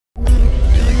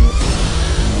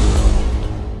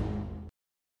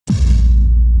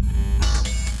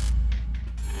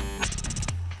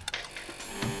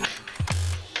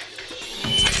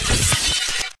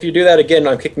you do that again,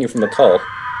 I'm kicking you from the call.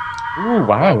 Ooh,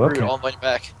 wow, okay. All money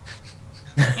back.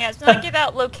 Yeah, it's not give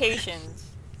out locations.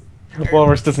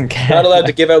 Walrus doesn't care. Not allowed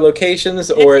to give out locations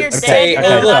If or you're say, dead, oh you're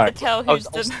not look, allowed to tell who's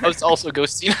the... I was also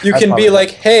ghosting. you can be like,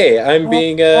 hey, I'm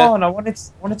being, I wanted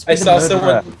to be I the saw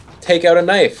murderer. someone take out a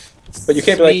knife. But you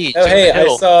can't be Me, like, oh hey, I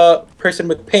Hill. saw a person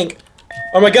with pink.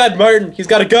 Oh my god, Martin, he's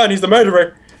got a gun, he's the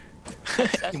murderer.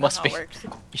 That's You not must how be. it works. You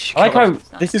should I like come how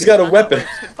up. this He's got a That's not how it weapon.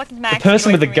 works. Fucking the Max, get person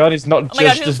away with the from me. gun is not Oh my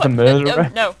God, just who as the fuck-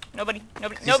 murderer. No, nobody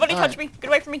touch me. Get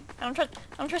away from me. I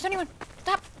don't trust anyone.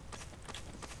 Stop.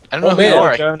 I don't know Oh, who you man.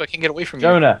 are. Jonah. I can't get away from you.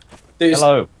 Jonah, There's,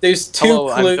 hello. there's two Hello,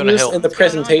 I'm Jonah clues Hill. in the What's going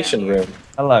on presentation down here? room.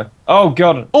 Hello. Oh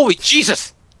god. Holy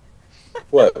Jesus!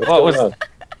 What? What's What was- going on?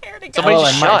 I heard a gun. Somebody Hello,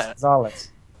 just I'm Max shot.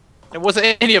 Gonzalez. It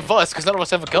wasn't any of us, because none of us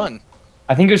have a gun.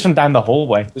 I think it was from down the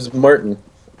hallway. It was Martin.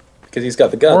 Because he's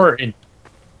got the gun. Martin.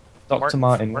 Dr.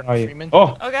 Martin, where Martin are you? Freeman?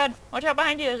 Oh, Oh god, watch out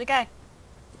behind you. There's a guy.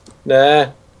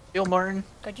 Nah. Bill Martin.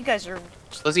 God, you guys are...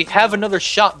 Does he have another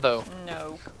shot, though?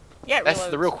 No. Yeah, it That's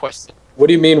reloads. the real question. What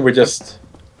do you mean we're just...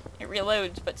 It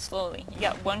reloads, but slowly. You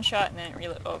got one shot and then it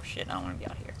reloads. Oh shit, I don't want to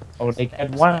be out here. oh, they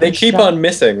had one. They keep shot. on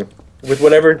missing. With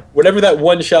whatever that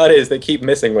one shot is, they keep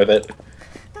missing with it.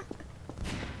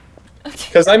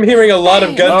 Because I'm hearing a lot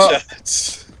of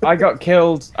gunshots. I got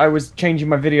killed. I was changing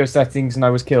my video settings and I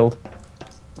was killed.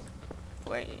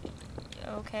 Wait,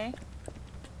 okay.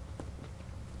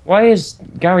 Why is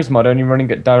Garry's mod only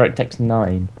running at DirectX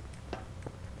 9?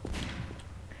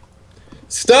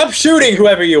 Stop shooting,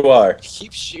 whoever you are!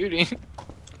 Keep shooting.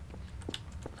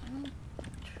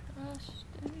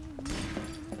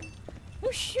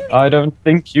 Who's shooting? I don't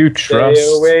think you trust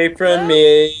Stay away from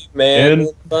me, man In-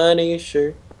 with funny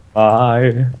shirt.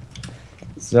 my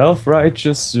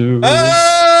self-righteous suit.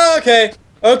 Oh, okay.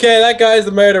 Okay, that guy's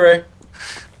the murderer.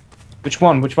 Which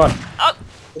one? Which one? Oh,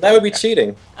 That would be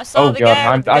cheating. I saw Oh the god,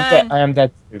 guy with the I'm dead. gun, I am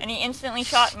dead too. and he instantly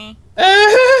shot me. I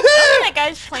don't think that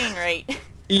guy's playing right.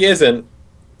 He isn't.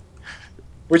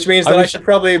 Which means that I was- should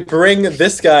probably bring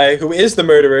this guy, who is the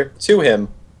murderer, to him.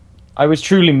 I was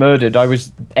truly murdered. I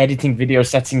was editing video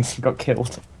settings and got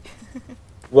killed.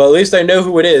 Well, at least I know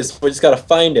who it is. We just gotta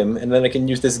find him, and then I can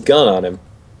use this gun on him.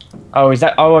 Oh, is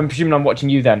that? Oh, I'm presuming I'm watching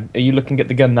you then. Are you looking at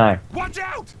the gun now? Watch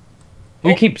out!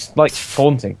 Who keeps like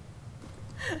taunting?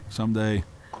 Someday,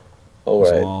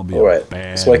 Alright, This'll all be a alright.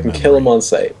 bad So I can kill him memory. on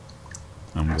sight.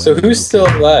 I'm glad So you're who's still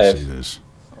okay when you alive? say this.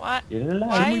 What? You're Why alive.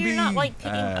 are Shouldn't we you be not like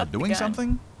picking up the doing gun?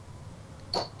 something?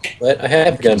 What? I have I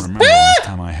can't guns. remember the last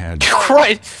time I had.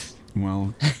 Christ!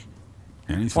 Well,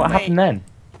 anything. What Wait. happened then?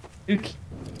 Who k-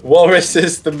 Walrus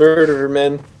is the murderer,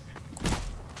 man.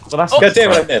 Well, that's. God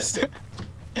damn it, I missed.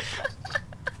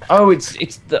 Oh, it's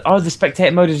the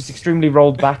spectator mode is extremely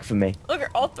rolled back for me. Look, are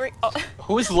all three... All,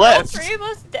 Who's all left? three of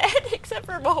us dead, except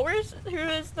for Walrus, who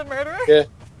is the murderer? Yeah. I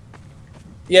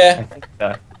Yeah, think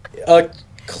that.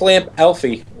 Clamp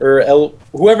Alfie, or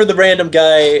whoever the random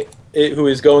guy who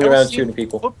is going I don't around see shooting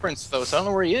people. Footprints, though, so I don't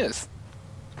know where he is.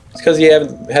 It's because he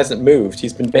hasn't moved.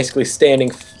 He's been basically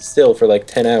standing still for like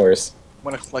 10 hours. I'm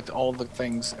gonna collect all the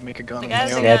things and make a gun The of guy my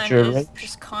with own. the gun Saturation. is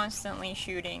just constantly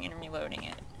shooting and reloading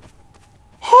it.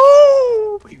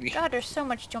 Oh, baby. God, there's so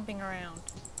much jumping around.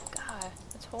 God,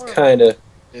 that's horrible. Kinda.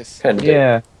 This. Kinda.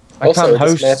 Yeah. I Also, can't this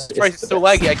host. map is Christ, it's the so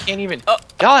best. laggy, I can't even. Oh.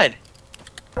 God!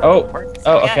 Oh. I Oh.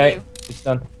 got Okay. you. It's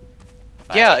done.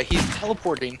 Yeah, he's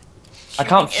teleporting. I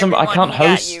can't. Shooting I everyone, can't he got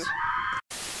host. you.